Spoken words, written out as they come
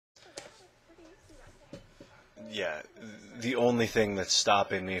yeah, the only thing that's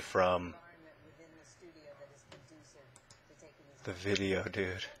stopping me from the video,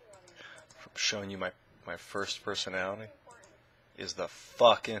 dude, from showing you my first personality, is the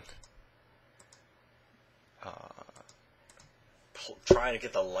fucking trying to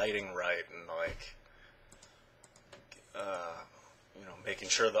get the lighting right and like making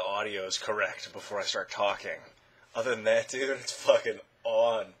sure the audio is correct before I start talking. Other than that, dude, it's fucking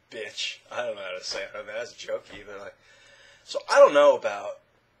on, bitch. I don't know how to say it. I mean, that's jokey, but like, so I don't know about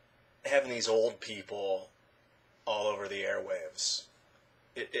having these old people all over the airwaves.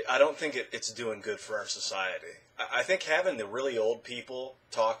 I don't think it's doing good for our society. I think having the really old people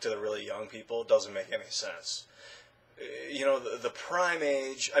talk to the really young people doesn't make any sense. You know, the prime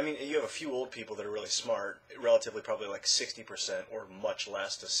age, I mean, you have a few old people that are really smart, relatively probably like 60% or much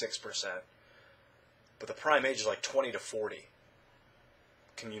less to 6%. But the prime age is like 20 to 40,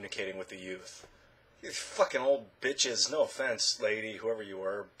 communicating with the youth. These fucking old bitches, no offense, lady, whoever you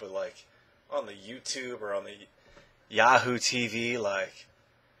were, but like on the YouTube or on the Yahoo TV, like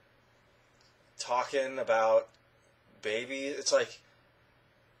talking about baby, it's like,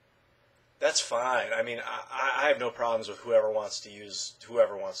 that's fine. I mean, I have no problems with whoever wants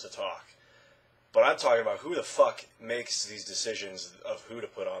to talk. But I'm talking about who the fuck makes these decisions of who to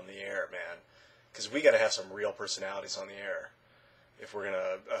put on the air, man. Because we got to have some real personalities on the air if we're going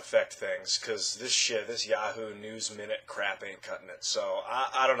to affect things. Because this Yahoo News Minute crap ain't cutting it. So,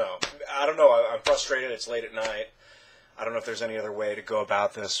 I don't know. I'm frustrated. It's late at night. I don't know if there's any other way to go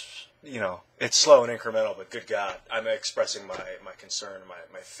about this. You know, it's slow and incremental, but good God, I'm expressing my concern,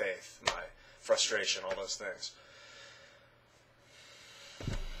 my faith, my frustration, all those things.